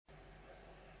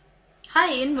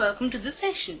Hi and welcome to the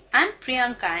session. I'm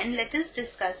Priyanka and let us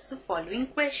discuss the following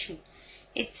question.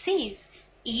 It says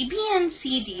AB and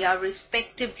CD are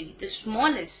respectively the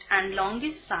smallest and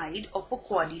longest side of a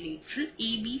quadrilateral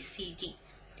ABCD.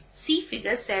 See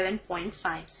figure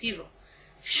 7.50.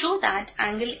 Show that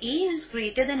angle A is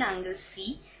greater than angle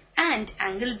C and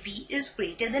angle B is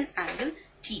greater than angle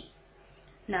D.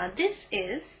 Now this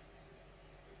is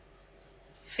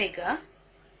figure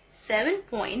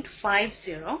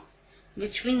 7.50,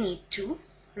 which we need to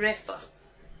refer.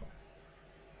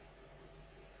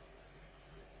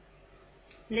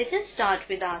 Let us start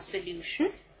with our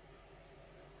solution.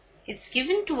 It's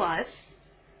given to us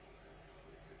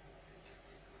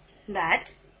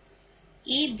that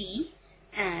AB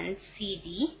and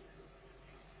CD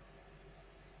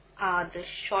are the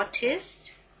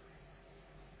shortest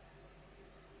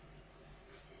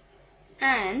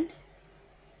and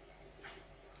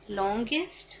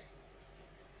longest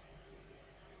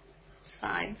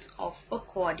sides of a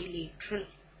quadrilateral.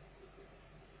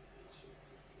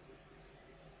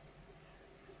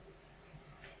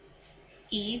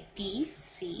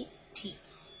 ABCD.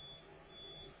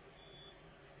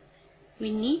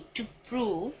 We need to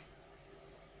prove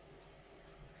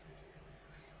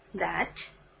that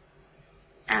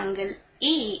angle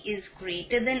A is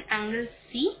greater than angle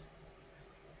C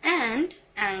and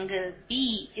angle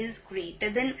B is greater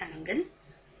than angle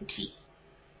D.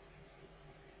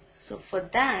 So for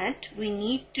that we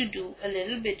need to do a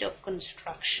little bit of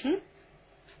construction.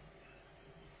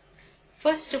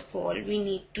 First of all, we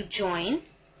need to join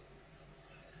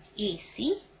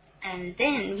AC and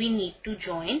then we need to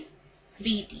join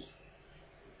BD.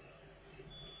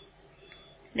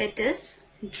 Let us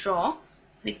draw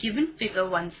the given figure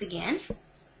once again.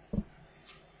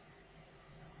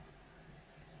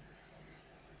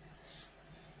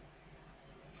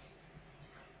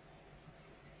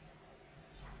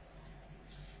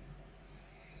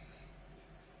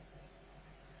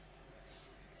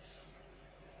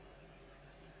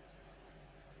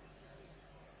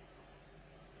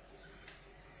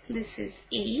 This is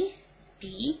A,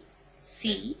 B,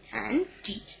 C and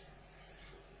D.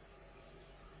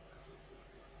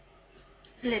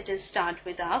 Let us start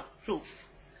with our proof.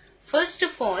 First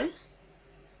of all,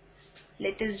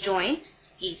 let us join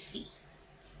AC.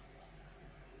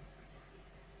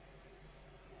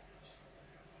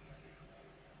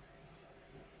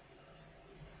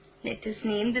 Let us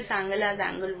name this angle as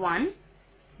angle 1,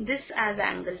 this as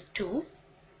angle 2,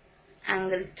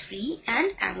 angle 3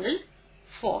 and angle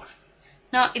 4.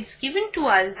 Now it's given to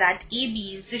us that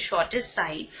AB is the shortest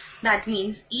side. That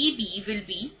means AB will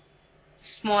be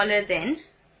smaller than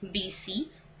BC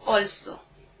also.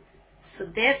 So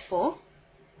therefore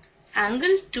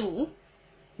angle 2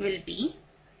 will be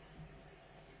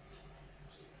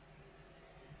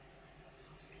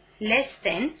less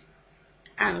than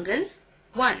angle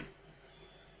 1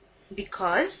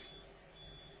 because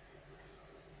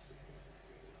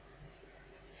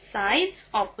sides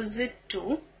opposite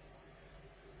to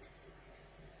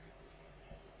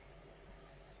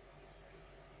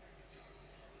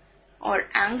or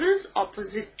angles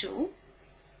opposite to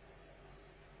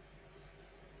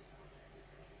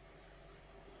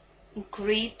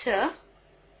greater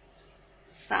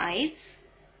sides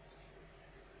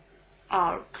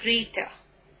are greater.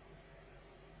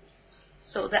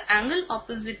 So the angle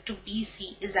opposite to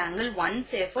BC is angle 1,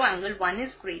 therefore angle 1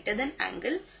 is greater than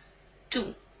angle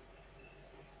 2.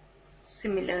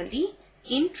 Similarly,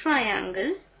 in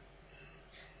triangle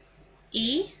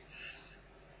ACD,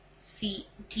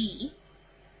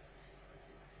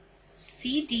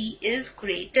 CD is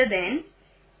greater than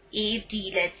AD,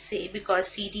 let's say, because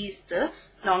CD is the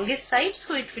longest side,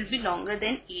 so it will be longer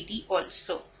than AD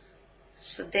also.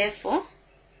 So therefore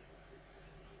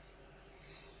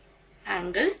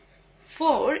angle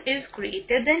 4 is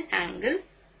greater than angle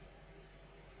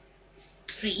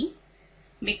 3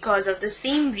 because of the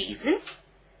same reason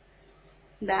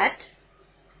that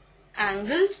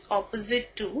angles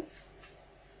opposite to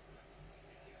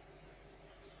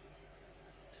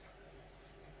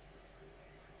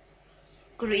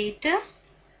greater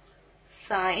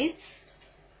sides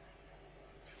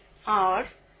are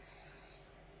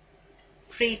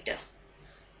greater.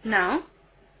 Now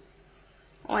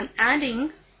on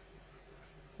adding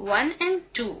 1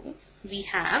 and 2, we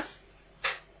have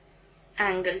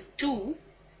angle 2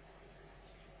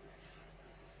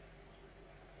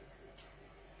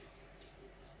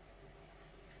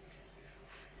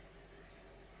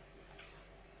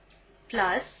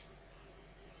 plus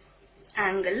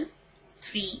angle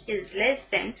 3 is less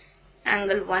than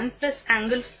angle 1 plus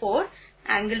angle 4.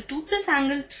 Angle 2 plus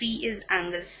angle 3 is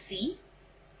angle C.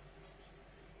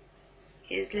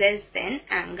 is less than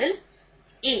angle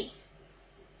A,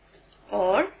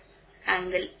 or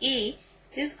angle A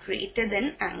is greater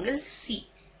than angle C.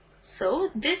 So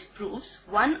this proves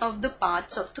one of the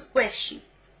parts of the question.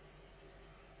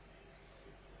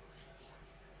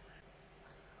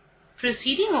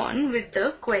 Proceeding on with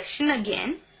the question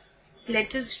again,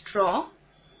 let us draw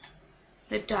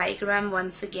the diagram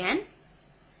once again.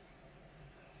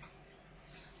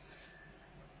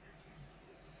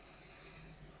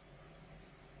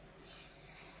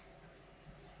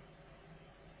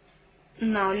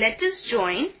 Now let us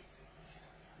join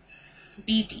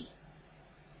BD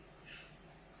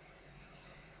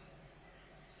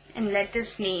and let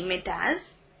us name it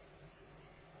as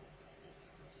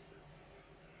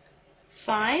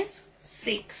 5,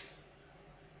 6,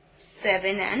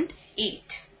 7 and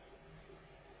 8.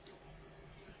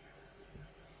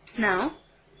 Now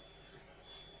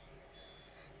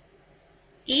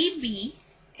AB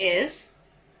is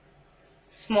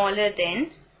smaller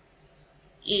than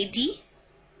AD.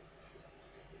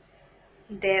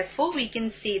 Therefore, we can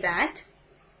say that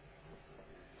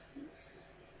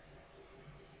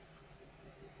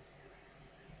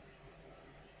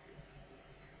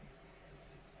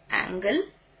angle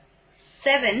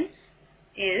 7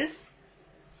 is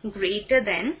greater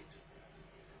than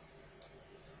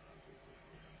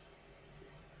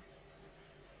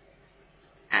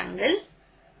angle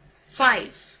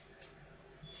 5.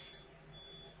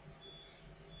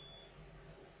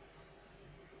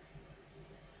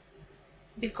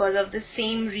 Because of the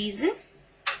same reason,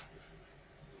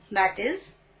 that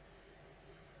is,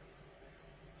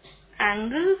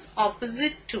 angles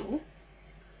opposite to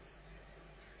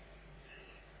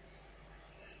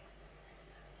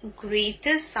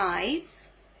greater sides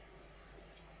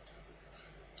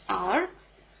are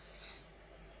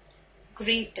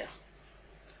greater.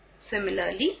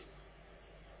 Similarly,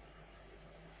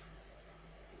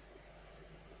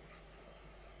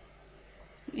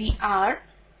 we are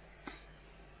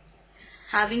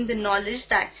having the knowledge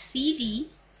that CD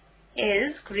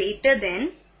is greater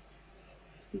than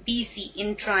BC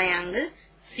in triangle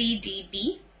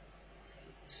CDB.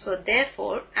 So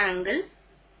therefore, angle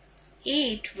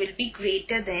 8 will be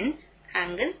greater than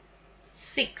angle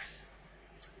 6.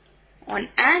 On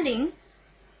adding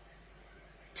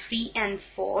 3 and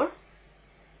 4,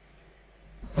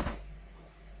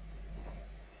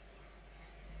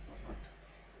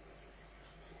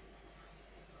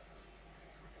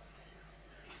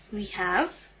 we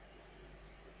have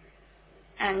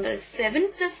angle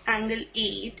 7 plus angle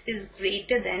 8 is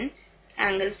greater than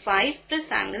angle 5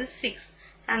 plus angle 6.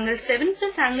 Angle 7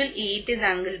 plus angle 8 is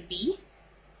angle B,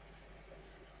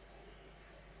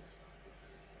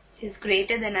 is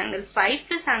greater than angle 5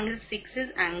 plus angle 6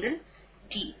 is angle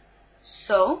D.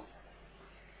 So,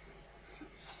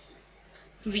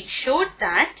 we showed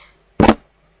that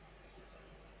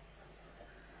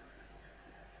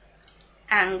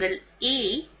angle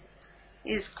A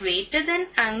is greater than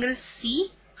angle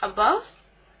C above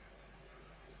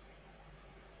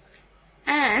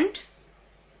and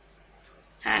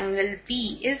angle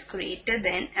B is greater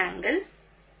than angle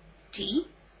D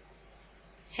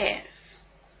here.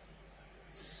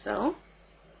 So,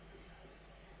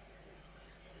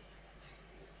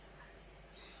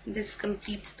 this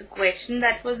completes the question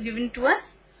that was given to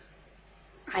us.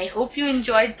 I hope you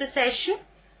enjoyed the session.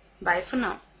 Bye for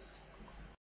now.